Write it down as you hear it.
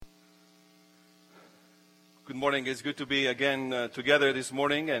Good morning. It's good to be again together this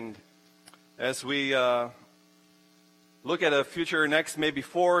morning. And as we look at a future next maybe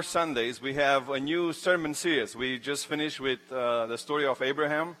 4 Sundays, we have a new sermon series. We just finished with the story of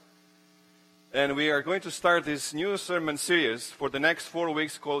Abraham. And we are going to start this new sermon series for the next 4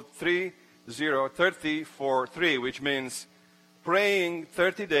 weeks called 30 for 3, which means praying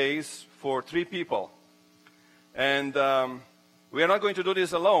 30 days for 3 people. And we are not going to do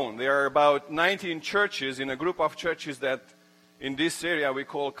this alone. There are about 19 churches in a group of churches that in this area we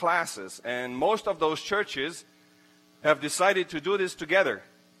call classes. And most of those churches have decided to do this together.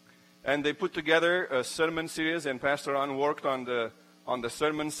 And they put together a sermon series, and Pastor Ron worked on the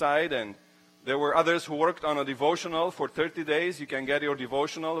sermon side. And there were others who worked on a devotional for 30 days. You can get your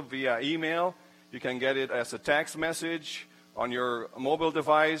devotional via email. You can get it as a text message on your mobile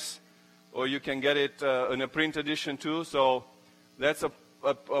device, or you can get it in a print edition too. So that's a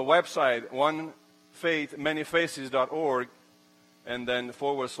website, onefaithmanyfaces.org, and then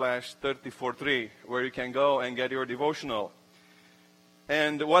 /3043, where you can go and get your devotional.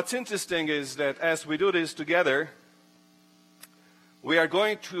 And what's interesting is that as we do this together, we are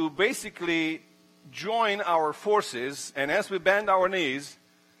going to basically join our forces, and as we bend our knees,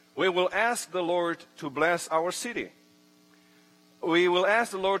 we will ask the Lord to bless our city. We will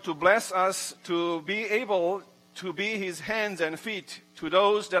ask the Lord to bless us to be able to be His hands and feet to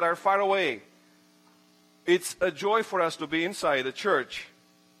those that are far away. It's a joy for us to be inside the church.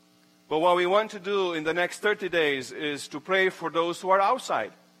 But what we want to do in the next 30 days is to pray for those who are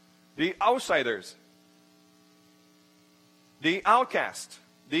outside, the outsiders, the outcast,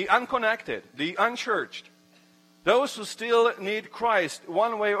 the unconnected, the unchurched, those who still need Christ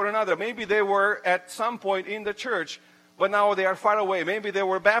one way or another. Maybe they were at some point in the church, but now they are far away. Maybe they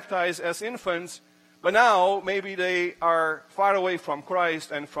were baptized as infants, but now maybe they are far away from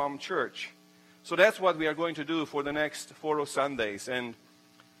Christ and from church. So that's what we are going to do for the next 4 Sundays. And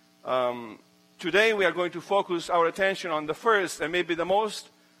today we are going to focus our attention on the first and maybe the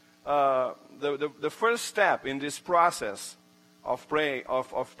most, the first step in this process of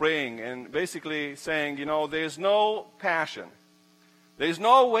praying, and basically saying, there's no passion. There's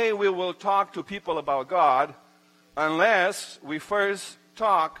no way we will talk to people about God unless we first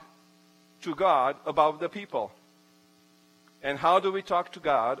talk to God about the people. And how do we talk to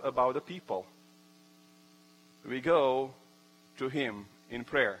God about the people? We go to Him in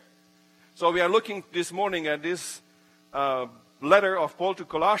prayer. So we are looking this morning at this letter of Paul to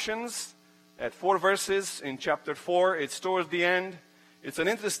Colossians at 4 verses in chapter 4. It's towards the end. It's an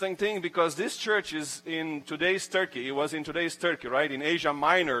interesting thing because this church is in today's Turkey. It was in today's Turkey, right? In Asia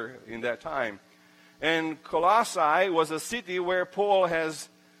Minor in that time. And Colossae was a city where Paul has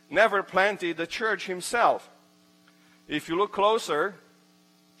never planted the church himself. If you look closer,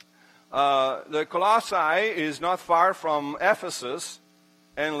 the Colossae is not far from Ephesus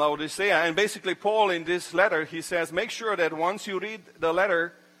and Laodicea. And basically Paul in this letter, he says, make sure that once you read the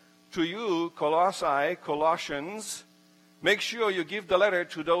letter to you, Colossae, Colossians, make sure you give the letter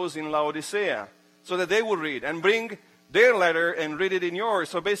to those in Laodicea so that they will read and bring their letter and read it in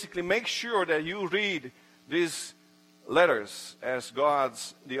yours. So basically make sure that you read these letters as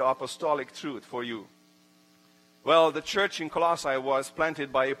the apostolic truth for you. Well, the church in Colossae was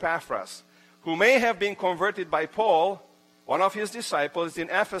planted by Epaphras, who may have been converted by Paul, one of his disciples in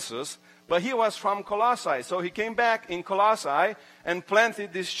Ephesus, but he was from Colossae. So he came back in Colossae and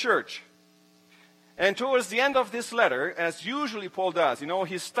planted this church. And towards the end of this letter, as usually Paul does,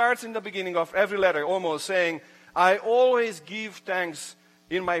 he starts in the beginning of every letter almost saying, I always give thanks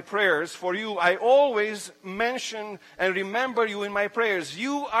in my prayers for you. I always mention and remember you in my prayers.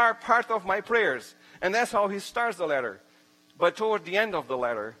 You are part of my prayers. And that's how he starts the letter. But toward the end of the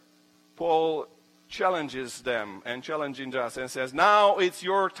letter, Paul challenges them and challenging us and says, now it's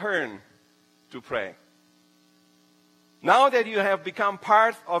your turn to pray. Now that you have become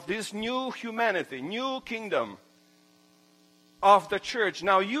part of this new humanity, new kingdom of the church,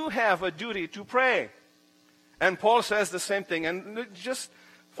 now you have a duty to pray. And Paul says the same thing. And just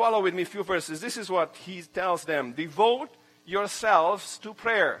follow with me a few verses. This is what he tells them. Devote yourselves to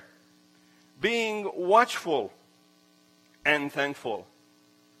prayer, being watchful and thankful.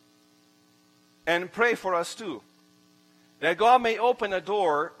 And pray for us too, that God may open a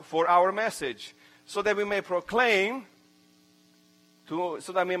door for our message, so that we may proclaim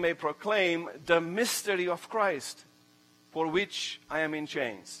the mystery of Christ, for which I am in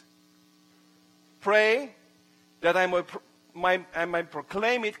chains. Pray that I might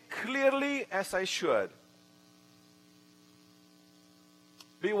proclaim it clearly as I should.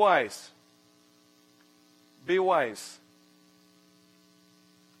 Be wise. Be wise.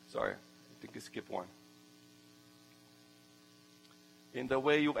 Sorry, I think I skipped one. in the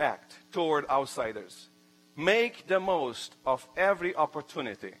way you act toward outsiders. Make the most of every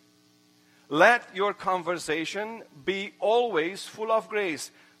opportunity. Let your conversation be always full of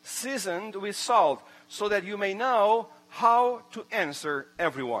grace, seasoned with salt, so that you may know how to answer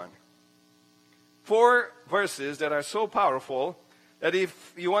everyone. 4 verses that are so powerful that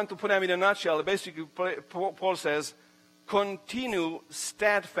if you want to put them in a nutshell, basically Paul says, continue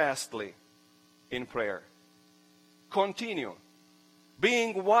steadfastly in prayer. Continue.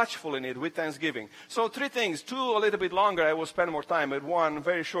 Being watchful in it with thanksgiving. So 3 things, 2 a little bit longer, I will spend more time, but 1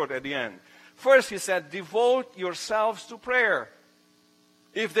 very short at the end. First, he said, devote yourselves to prayer.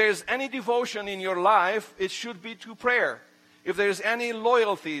 If there's any devotion in your life, it should be to prayer. If there's any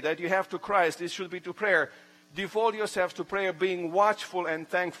loyalty that you have to Christ, it should be to prayer. Devote yourself to prayer, being watchful and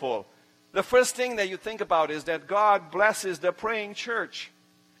thankful. The first thing that you think about is that God blesses the praying church.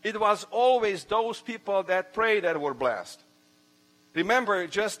 It was always those people that prayed that were blessed. Remember,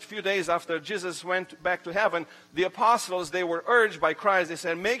 just a few days after Jesus went back to heaven, the apostles, they were urged by Christ. They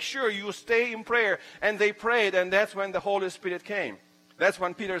said, make sure you stay in prayer. And they prayed, and that's when the Holy Spirit came. That's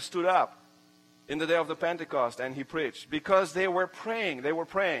when Peter stood up in the day of the Pentecost, and he preached. Because they were praying. They were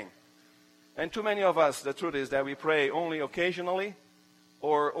praying. And too many of us, the truth is that we pray only occasionally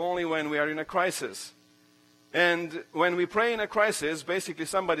or only when we are in a crisis. And when we pray in a crisis, basically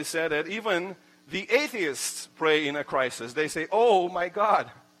somebody said that even the atheists pray in a crisis. They say, oh my God,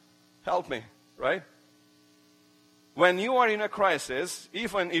 help me, right? When you are in a crisis,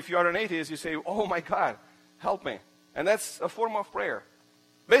 even if you are an atheist, you say, oh my God, help me. And that's a form of prayer.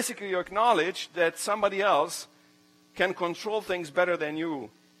 Basically, you acknowledge that somebody else can control things better than you.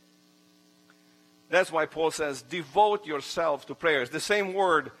 That's why Paul says, devote yourself to prayers. The same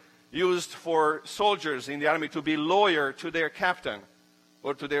word used for soldiers in the army to be loyal to their captain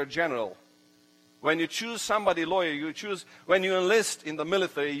or to their general. When you choose somebody loyal, when you enlist in the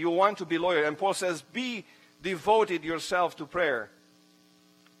military, you want to be loyal. And Paul says, be devoted yourself to prayer.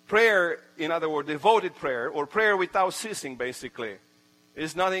 Prayer, in other words, devoted prayer, or prayer without ceasing, basically,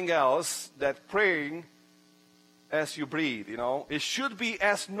 is nothing else than praying as you breathe, It should be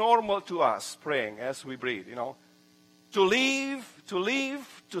as normal to us, praying as we breathe, To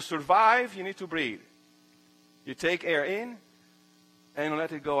live, to survive, you need to breathe. You take air in and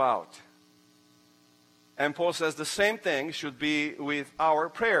let it go out. And Paul says the same thing should be with our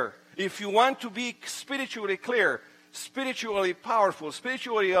prayer. If you want to be spiritually clear, spiritually powerful,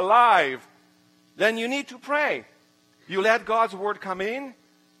 spiritually alive, then you need to pray. You let God's word come in,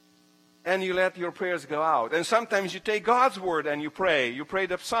 and you let your prayers go out. And sometimes you take God's word and you pray. You pray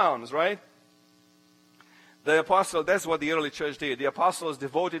the Psalms, right? The apostles, that's what the early church did. The apostles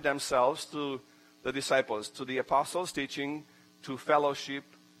devoted themselves to the disciples, to the apostles' teaching, to fellowship,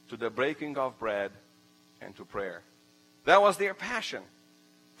 to the breaking of bread, and to prayer. That was their passion.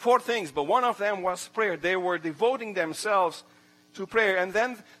 4 things, but one of them was prayer. They were devoting themselves to prayer. And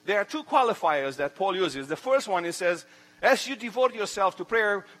then there are 2 qualifiers that Paul uses. The first one, he says, as you devote yourself to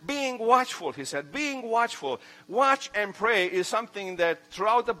prayer, being watchful, he said, being watchful. Watch and pray is something that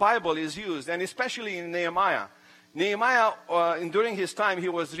throughout the Bible is used, and especially in Nehemiah. Nehemiah, during his time, he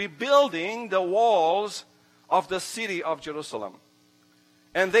was rebuilding the walls of the city of Jerusalem.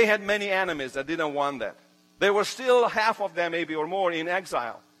 And they had many enemies that didn't want that. There were still half of them, maybe, or more in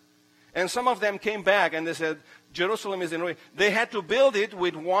exile. And some of them came back and they said, Jerusalem is in ruin. They had to build it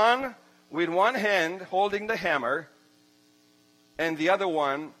with one hand holding the hammer, and the other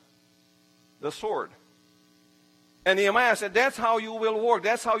one, the sword. And Nehemiah said, that's how you will work.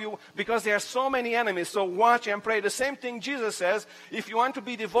 That's how you, because there are so many enemies. So watch and pray. The same thing Jesus says, if you want to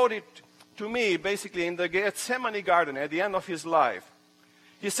be devoted to me, basically in the Gethsemane garden at the end of his life,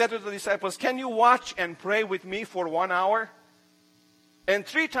 he said to the disciples, can you watch and pray with me for 1 hour? And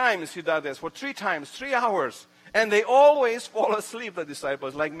 3 times he does this, for 3 times, 3 hours. And they always fall asleep, the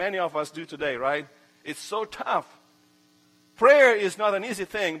disciples, like many of us do today, right? It's so tough. Prayer is not an easy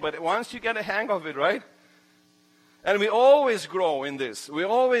thing, but once you get a hang of it, right? And we always grow in this. We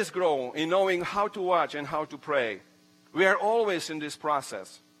always grow in knowing how to watch and how to pray. We are always in this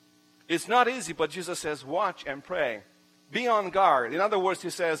process. It's not easy, but Jesus says, watch and pray. Be on guard. In other words, he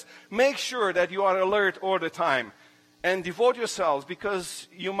says, make sure that you are alert all the time. And devote yourselves, because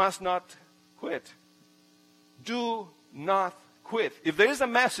you must not quit. Do not quit. If there is a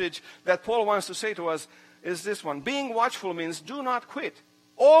message that Paul wants to say to us, is this one. Being watchful means do not quit.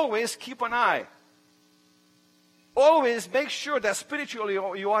 Always keep an eye. Always make sure that spiritually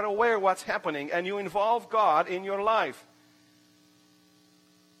you are aware of what's happening and you involve God in your life.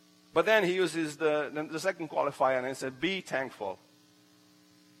 But then he uses the second qualifier and he said, be thankful.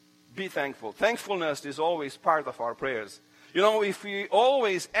 Be thankful. Thankfulness is always part of our prayers. You know, if we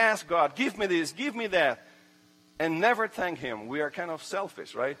always ask God, give me this, give me that, and never thank Him, we are kind of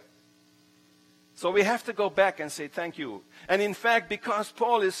selfish, right? So we have to go back and say thank you. And in fact, because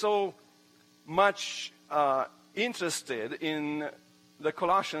Paul is so much interested in the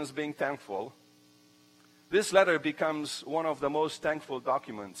Colossians being thankful, this letter becomes one of the most thankful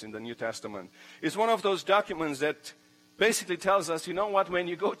documents in the New Testament. It's one of those documents that basically tells us, you know what, when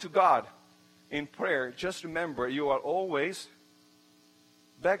you go to God in prayer, just remember you are always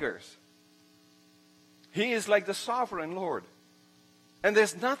beggars. He is like the sovereign Lord. And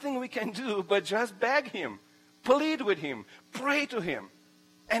there's nothing we can do but just beg Him, plead with Him, pray to Him,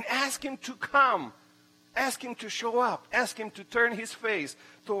 and ask Him to come, ask Him to show up, ask Him to turn His face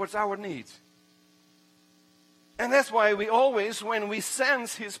towards our needs. And that's why we always, when we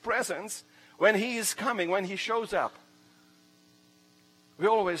sense His presence, when He is coming, when He shows up, we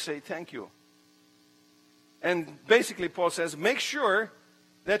always say thank you. And basically Paul says, make sure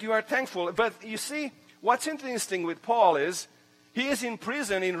that you are thankful. But you see, what's interesting with Paul is, he is in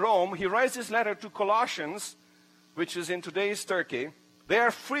prison in Rome. He writes this letter to Colossians, which is in today's Turkey. They are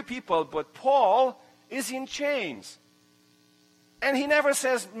free people, but Paul is in chains. And he never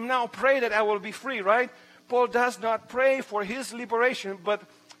says, now pray that I will be free, right? Paul does not pray for his liberation, but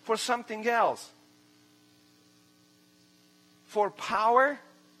for something else. For power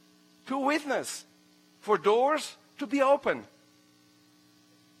to witness. For doors to be open.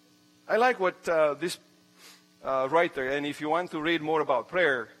 I like what this writer, and if you want to read more about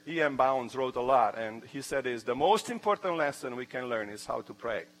prayer, E.M. Bounds wrote a lot, and he said is the most important lesson we can learn is how to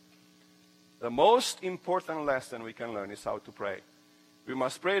pray. The most important lesson we can learn is how to pray. We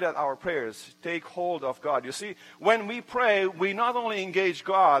must pray that our prayers take hold of God. You see, when we pray, we not only engage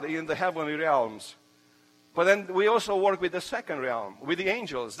God in the heavenly realms, but then we also work with the second realm, with the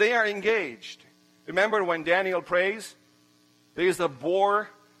angels. They are engaged. Remember when Daniel prays, there is a war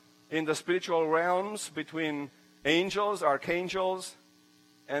in the spiritual realms between angels, archangels,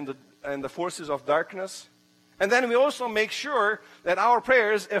 and the forces of darkness. And then we also make sure that our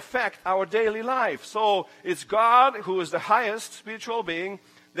prayers affect our daily life. So it's God who is the highest spiritual being,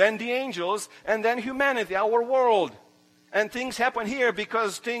 then the angels, and then humanity, our world. And things happen here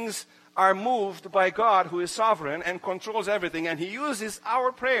because things are moved by God who is sovereign and controls everything. And He uses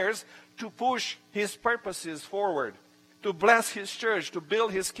our prayers to push His purposes forward, to bless His church, to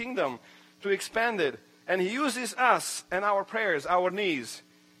build His kingdom, to expand it. And He uses us and our prayers, our needs,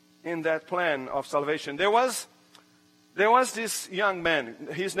 in that plan of salvation. There was this young man.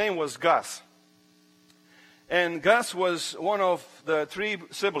 His name was Gus. And Gus was one of the 3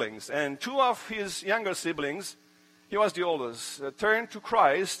 siblings. And 2 of his younger siblings, he was the oldest, turned to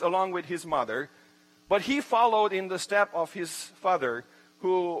Christ along with his mother. But he followed in the step of his father,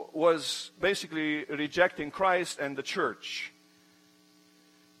 who was basically rejecting Christ and the church.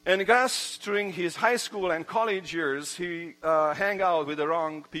 And Gus, during his high school and college years, he hung out with the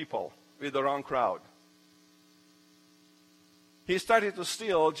wrong people, with the wrong crowd. He started to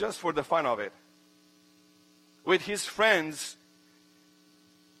steal just for the fun of it. With his friends,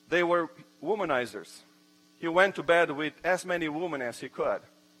 they were womanizers. He went to bed with as many women as he could.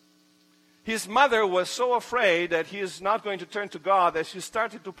 His mother was so afraid that he is not going to turn to God that she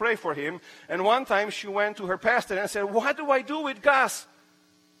started to pray for him. And one time she went to her pastor and said, what do I do with Gus?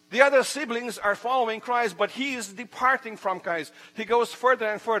 The other siblings are following Christ, but he is departing from Christ. He goes further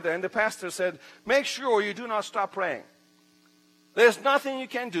and further. And the pastor said, make sure you do not stop praying. There's nothing you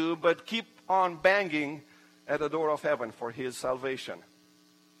can do but keep on banging at the door of heaven for his salvation.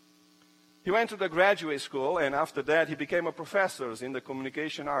 He went to the graduate school, and after that he became a professor in the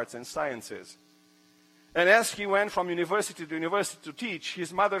communication arts and sciences. And as he went from university to university to teach,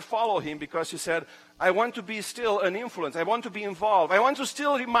 his mother followed him because she said, I want to be still an influence. I want to be involved. I want to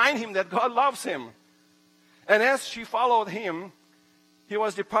still remind him that God loves him. And as she followed him, he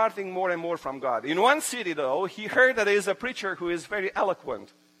was departing more and more from God. In one city, though, he heard that there is a preacher who is very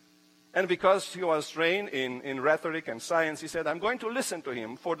eloquent. And because he was trained in rhetoric and science, he said, I'm going to listen to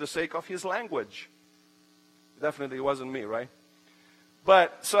him for the sake of his language. Definitely wasn't me, right?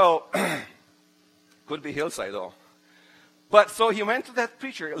 But so, could be Hillside, though. But so he went to that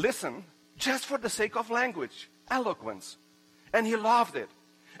preacher, listen, just for the sake of language, eloquence. And he loved it.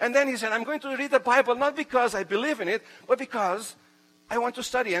 And then he said, I'm going to read the Bible, not because I believe in it, but because I want to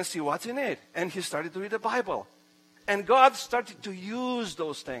study and see what's in it. And he started to read the Bible. And God started to use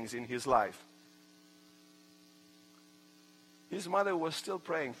those things in his life. His mother was still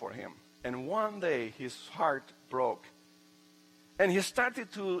praying for him. And one day his heart broke. And he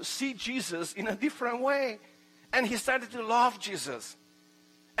started to see Jesus in a different way. And he started to love Jesus.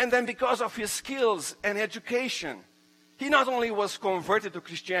 And then because of his skills and education, He not only was converted to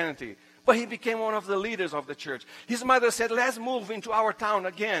Christianity, but he became one of the leaders of the church. His mother said, let's move into our town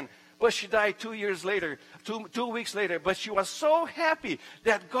again. But she died 2 years later, two weeks later. But she was so happy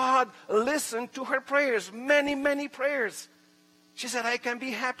that God listened to her prayers, many, many prayers. She said, I can be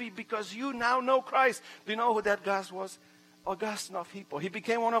happy because you now know Christ. Do you know who that guy was? Augustine of Hippo. He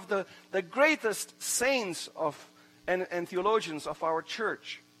became one of the greatest saints and theologians of our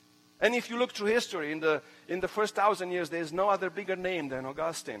church. And if you look through history, in the first 1,000 years, there is no other bigger name than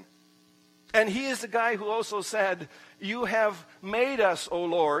Augustine. And he is the guy who also said, you have made us, O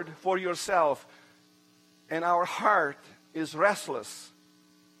Lord, for yourself, and our heart is restless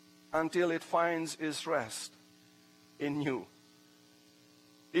until it finds its rest in you.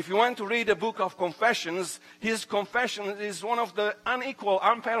 If you want to read the book of Confessions, his Confession is one of the unequal,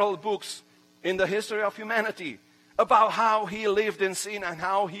 unparalleled books in the history of humanity about how he lived in sin and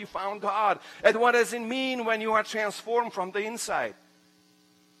how he found God. And what does it mean when you are transformed from the inside?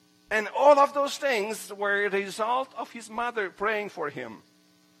 And all of those things were a result of his mother praying for him.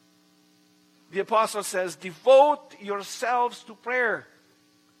 The apostle says, devote yourselves to prayer.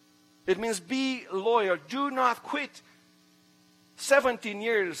 It means be loyal. Do not quit. 17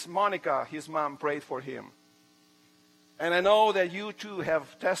 years, Monica, his mom, prayed for him. And I know that you too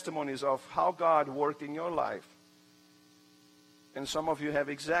have testimonies of how God worked in your life. And some of you have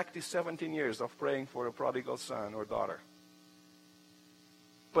exactly 17 years of praying for a prodigal son or daughter.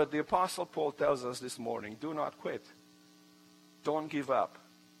 But the Apostle Paul tells us this morning, do not quit. Don't give up.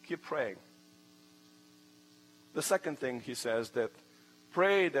 Keep praying. The second thing he says, that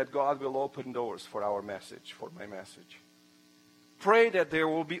pray that God will open doors for our message, for my message. Pray that there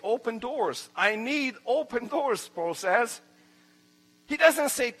will be open doors. I need open doors, Paul says. He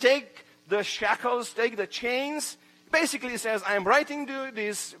doesn't say take the shackles, take the chains. Basically he says, I'm writing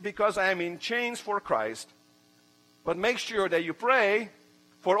this because I am in chains for Christ. But make sure that you pray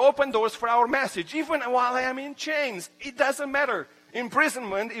for open doors for our message, even while I am in chains. It doesn't matter.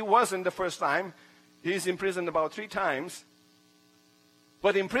 Imprisonment, it wasn't the first time. He's imprisoned about 3 times.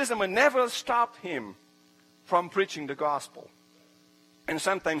 But imprisonment never stopped him from preaching the gospel. And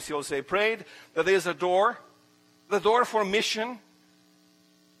sometimes he'll say, prayed that there's a door, the door for mission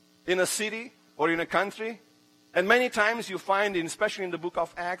in a city or in a country. And many times you find, especially in the book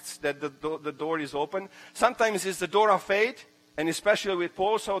of Acts, that the door is open. Sometimes it's the door of faith. And especially with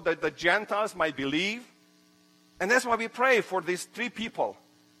Paul, so that the Gentiles might believe. And that's why we pray for these 3 people,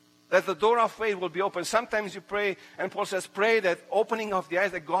 that the door of faith will be open. Sometimes you pray, and Paul says, pray that opening of the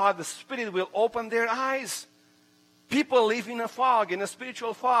eyes, that God, the Spirit, will open their eyes. People live in a fog, in a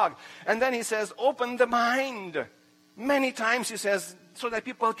spiritual fog. And then he says, open the mind. Many times he says, so that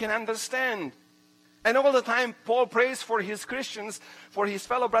people can understand. And all the time, Paul prays for his Christians, for his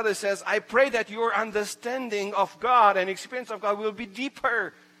fellow brothers, says, I pray that your understanding of God and experience of God will be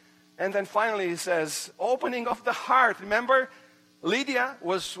deeper. And then finally he says, opening of the heart. Remember, Lydia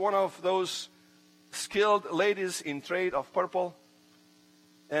was one of those skilled ladies in trade of purple.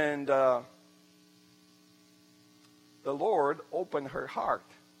 And the Lord opened her heart.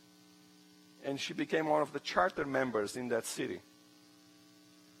 And she became one of the charter members in that city.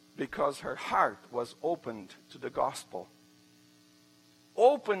 Because her heart was opened to the gospel.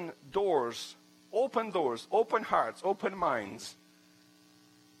 Open doors, open hearts, open minds.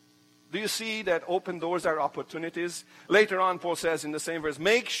 Do you see that open doors are opportunities? Later on, Paul says in the same verse,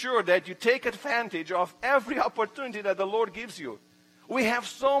 make sure that you take advantage of every opportunity that the Lord gives you. We have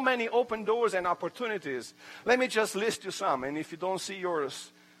so many open doors and opportunities. Let me just list you some, and if you don't see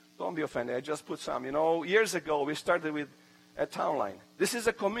yours, don't be offended. I just put some. You know, years ago, we started with a Town Line. This is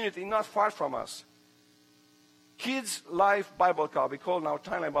a community not far from us. Kids Life Bible Club. We call now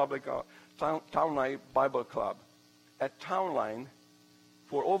Town Line Bible Club. At Town Line,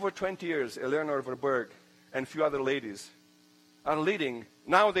 for over 20 years, Eleanor Verberg and a few other ladies are leading.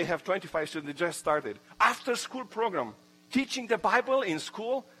 Now they have 25 students. They just started. After school program, teaching the Bible in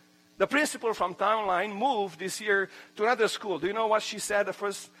school. The principal from Town Line moved this year to another school. Do you know what she said the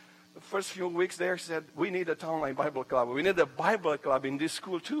first few weeks there? She said, we need a Town Line Bible Club. We need a Bible Club in this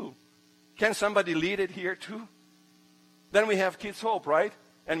school too. Can somebody lead it here too? Then we have Kids Hope, right?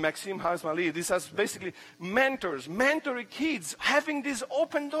 And Maxime Hausmali. These are basically mentors, mentoring kids, having these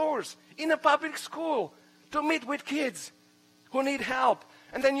open doors in a public school to meet with kids who need help.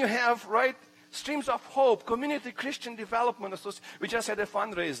 And then you have, right, Streams of Hope, Community Christian Development Association. We just had a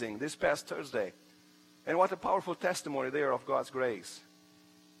fundraising this past Thursday. And what a powerful testimony there of God's grace.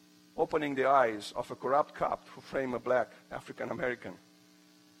 Opening the eyes of a corrupt cop who framed a black African American.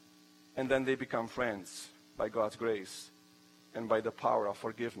 And then they become friends by God's grace and by the power of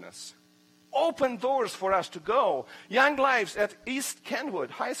forgiveness. open doors for us to go. Young Lives at East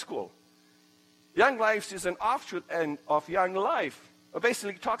Kenwood High School. Young Lives is an offshoot of Young Life. It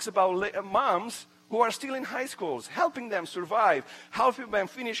basically talks about moms who are still in high schools, helping them survive, helping them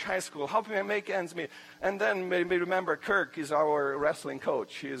finish high school, helping them make ends meet. And then maybe remember Kirk is our wrestling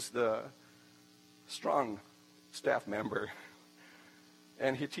coach. He is the strong staff member.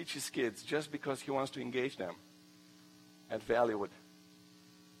 And he teaches kids just because he wants to engage them at Valleywood.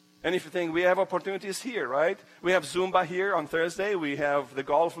 And if you think we have opportunities here, right? We have Zumba here on Thursday. We have the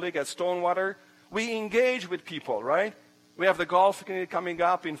golf league at Stonewater. We engage with people, right? We have the golf coming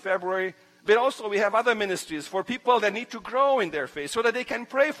up in February. But also we have other ministries for people that need to grow in their faith so that they can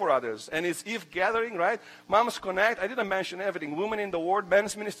pray for others. And it's Eve Gathering, right? Moms Connect. I didn't mention everything. Women in the Word,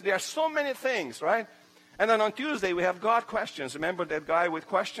 men's ministry. There are so many things, right? And then on Tuesday we have God Questions. Remember that guy with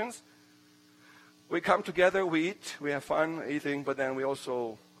questions? We come together, we eat, we have fun eating, but then we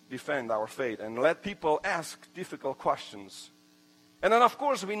also defend our faith and let people ask difficult questions. And then of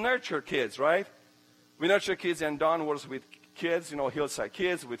course we nurture kids, right? We nurture kids, and Don works with kids, Hillside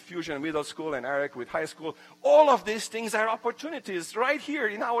Kids, with Fusion Middle School, and Eric with high school. All of these things are opportunities right here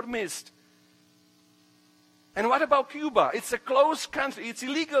in our midst. And what about Cuba? It's a closed country. It's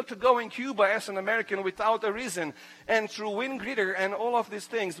illegal to go in Cuba as an American without a reason. And through WinGreeter and all of these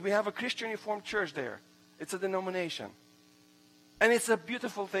things, we have a Christian Reformed Church there. It's a denomination. And it's a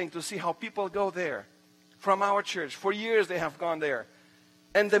beautiful thing to see how people go there from our church. For years they have gone there.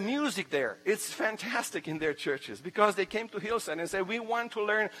 And the music there, it's fantastic in their churches because they came to Hillside and said, we want to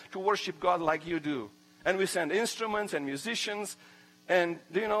learn to worship God like you do. And we send instruments and musicians. And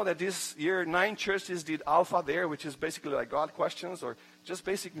do you know that this year 9 churches did Alpha there, which is basically like God Questions, or just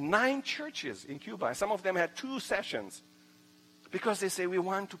basically 9 churches in Cuba. And some of them had 2 sessions because they say, we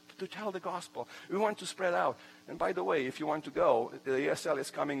want to tell the gospel. We want to spread out. And by the way, if you want to go, the ESL is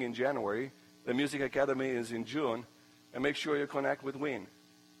coming in January. The Music Academy is in June. And make sure you connect with Win.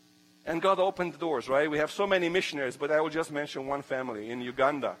 And God opened the doors, right? We have so many missionaries, but I will just mention one family in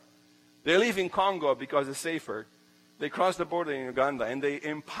Uganda. They live in Congo because it's safer. They cross the border in Uganda, and they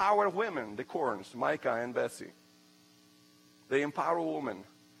empower women, the Corns, Micah and Betsy. They empower women.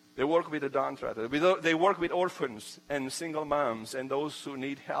 They work with the downtrodden. They work with orphans and single moms and those who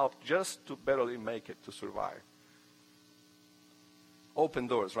need help just to barely make it, to survive. Open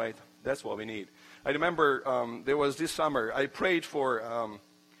doors, right? That's what we need. I remember there was this summer, I prayed for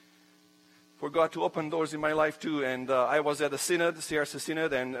God to open doors in my life too. And I was at a synod, CRC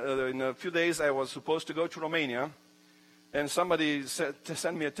synod, and in a few days I was supposed to go to Romania. And somebody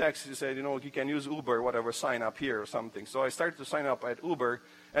sent me a text. He said, you can use Uber, whatever, sign up here or something. So I started to sign up at Uber.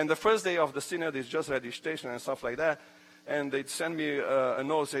 And the first day of the synod is just registration and stuff like that. And they send me a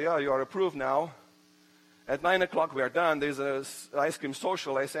note, say, yeah, you are approved now. At 9 o'clock we are done. There's an ice cream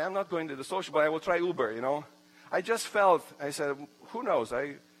social. I say, I'm not going to the social, but I will try Uber, I just felt, I said, who knows?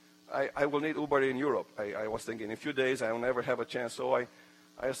 I will need Uber in Europe. I was thinking in a few days I will never have a chance. So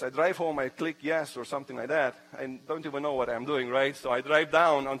as I drive home, I click yes or something like that. I don't even know what I'm doing, right? So I drive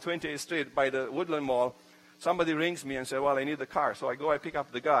down on 28th Street by the Woodland Mall. Somebody rings me and says, well, I need a car. So I go, I pick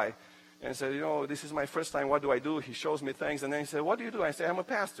up the guy and say, this is my first time. What do I do? He shows me things. And then he said, what do you do? I say, I'm a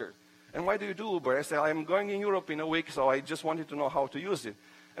pastor. And why do you do Uber? I said, I'm going in Europe in a week, so I just wanted to know how to use it.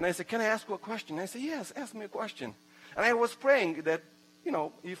 And I said, can I ask you a question? I said, yes, ask me a question. And I was praying that,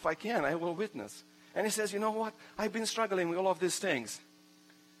 if I can, I will witness. And he says, you know what? I've been struggling with all of these things.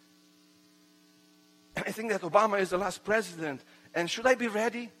 And I think that Obama is the last president. And should I be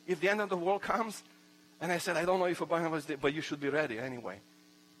ready if the end of the world comes? And I said, I don't know if Obama was there, but you should be ready anyway.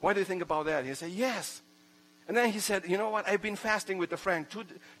 What do you think about that? He said, yes. And then he said, you know what? I've been fasting with a friend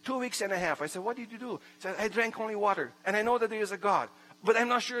 2 weeks and a half. I said, what did you do? He said, I drank only water. And I know that there is a God. But I'm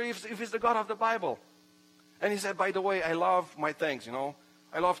not sure if it's the God of the Bible. And he said, by the way, I love my things,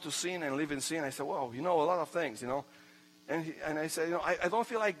 I love to sin and live in sin. I said, wow, you know a lot of things, And I said, I don't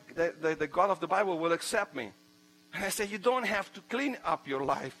feel like the God of the Bible will accept me. And I said, you don't have to clean up your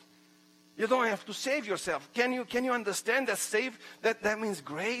life. You don't have to save yourself. Can you understand that means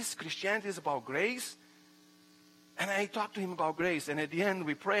grace? Christianity is about grace. And I talked to him about grace. And at the end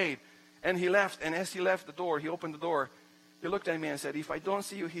we prayed. And he left. And as he left the door, he opened the door. He looked at me and said, if I don't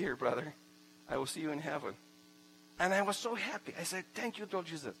see you here, brother, I will see you in heaven. And I was so happy. I said, thank you, Lord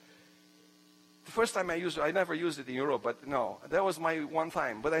Jesus. The first time I used it, I never used it in Europe, but no, that was my one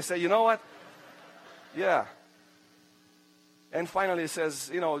time. But I said, you know what? Yeah. And finally it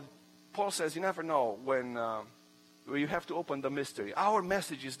says, Paul says, you never know when you have to open the mystery. Our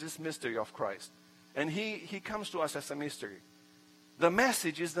message is this mystery of Christ. And he comes to us as a mystery. The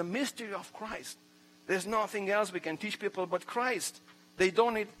message is the mystery of Christ. There's nothing else we can teach people but Christ. They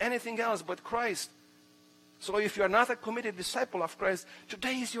don't need anything else but Christ. So if you are not a committed disciple of Christ,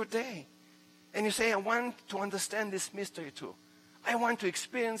 today is your day. And you say, I want to understand this mystery too. I want to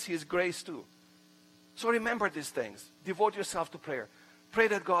experience His grace too. So remember these things. Devote yourself to prayer. Pray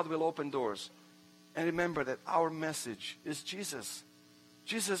that God will open doors. And remember that our message is Jesus.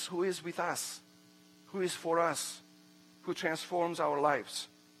 Jesus who is with us, who is for us, who transforms our lives.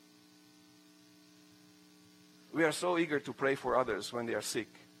 We are so eager to pray for others when they are sick.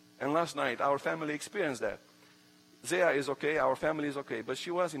 And last night, our family experienced that. Zia is okay, our family is okay, but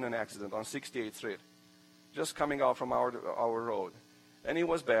she was in an accident on 68th Street, just coming out from our road. And it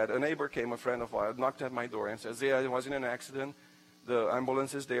was bad. A neighbor came, a friend of ours, knocked at my door and said, Zia was in an accident. The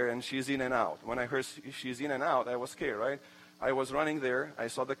ambulance is there, and she's in and out. When I heard she's in and out, I was scared, right? I was running there. I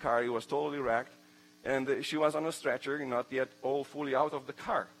saw the car. It was totally wrecked. And she was on a stretcher, not yet all fully out of the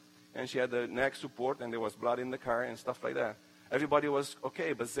car. And she had the neck support, and there was blood in the car and stuff like that. Everybody was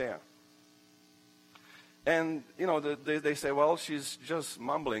okay, but Zia. And, you know, they say, well, she's just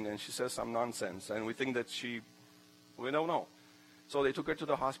mumbling, and she says some nonsense. And we think that we don't know. So they took her to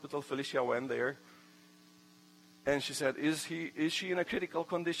the hospital. Felicia went there. And she said, is she in a critical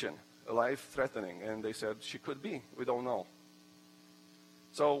condition, life-threatening? And they said, she could be. We don't know.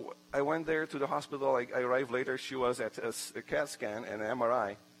 So I went there to the hospital. I arrived later. She was at a CAT scan and an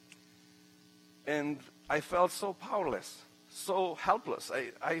MRI. And I felt so powerless, so helpless.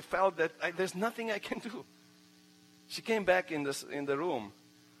 I felt that there's nothing I can do. She came back in the room,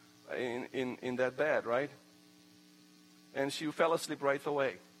 in that bed, right? And she fell asleep right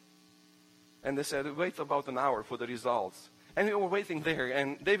away. And they said, wait about an hour for the results. And we were waiting there,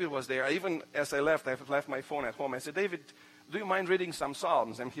 and David was there. Even as I left my phone at home. I said, David, do you mind reading some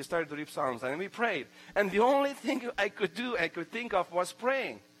Psalms? And he started to read Psalms, and we prayed. And the only thing I could think of was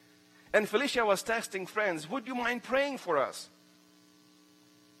praying. And Felicia was texting friends, would you mind praying for us?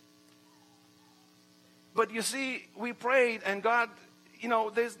 But you see, we prayed, and God, you know,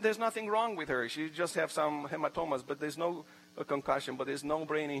 there's nothing wrong with her. She just have some hematomas, but there's no concussion, but there's no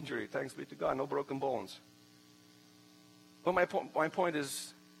brain injury. Thanks be to God, no broken bones. But my point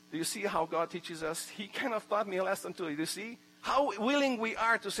is, do you see how God teaches us? He kind of taught me a lesson too. Do you see how willing we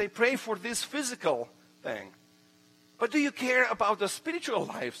are to say, pray for this physical thing? But do you care about the spiritual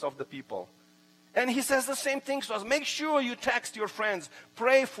lives of the people? And He says the same thing to us. Make sure you text your friends.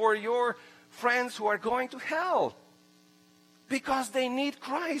 Pray for your friends who are going to hell. Because they need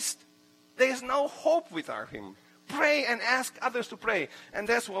Christ. There is no hope without Him. Pray and ask others to pray. And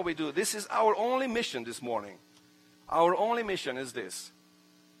that's what we do. This is our only mission this morning. Our only mission is this.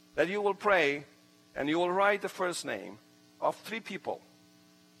 That you will pray and you will write the first name of 3 people.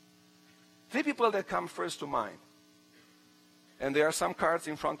 3 people that come first to mind. And there are some cards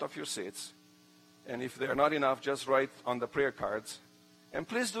in front of your seats. And if they're not enough, just write on the prayer cards. And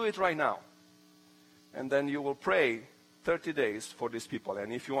please do it right now. And then you will pray 30 days for these people.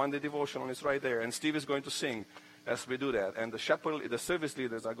 And if you want the devotional, it's right there. And Steve is going to sing as we do that. And the service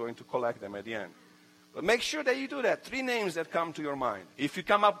leaders are going to collect them at the end. But make sure that you do that. 3 names that come to your mind. If you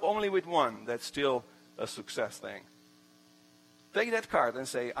come up only with 1, that's still a success thing. Take that card and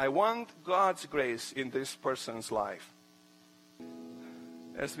say, I want God's grace in this person's life.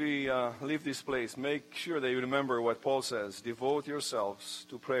 As we leave this place, make sure that you remember what Paul says. Devote yourselves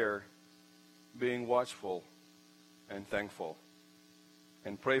to prayer, being watchful and thankful.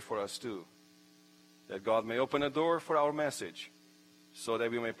 And pray for us too, that God may open a door for our message, so that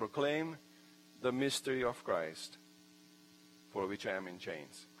we may proclaim the mystery of Christ, for which I am in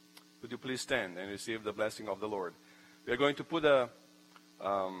chains. Would you please stand and receive the blessing of the Lord? We are going to put the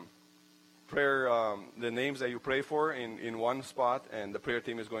names that you pray for in one spot, and the prayer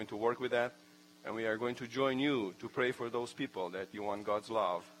team is going to work with that. And we are going to join you to pray for those people that you want God's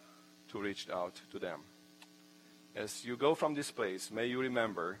love to reach out to them. As you go from this place, may you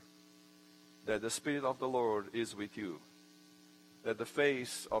remember that the Spirit of the Lord is with you, that the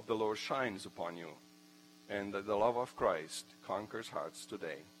face of the Lord shines upon you, and that the love of Christ conquers hearts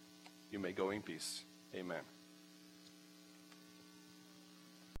today. You may go in peace. Amen.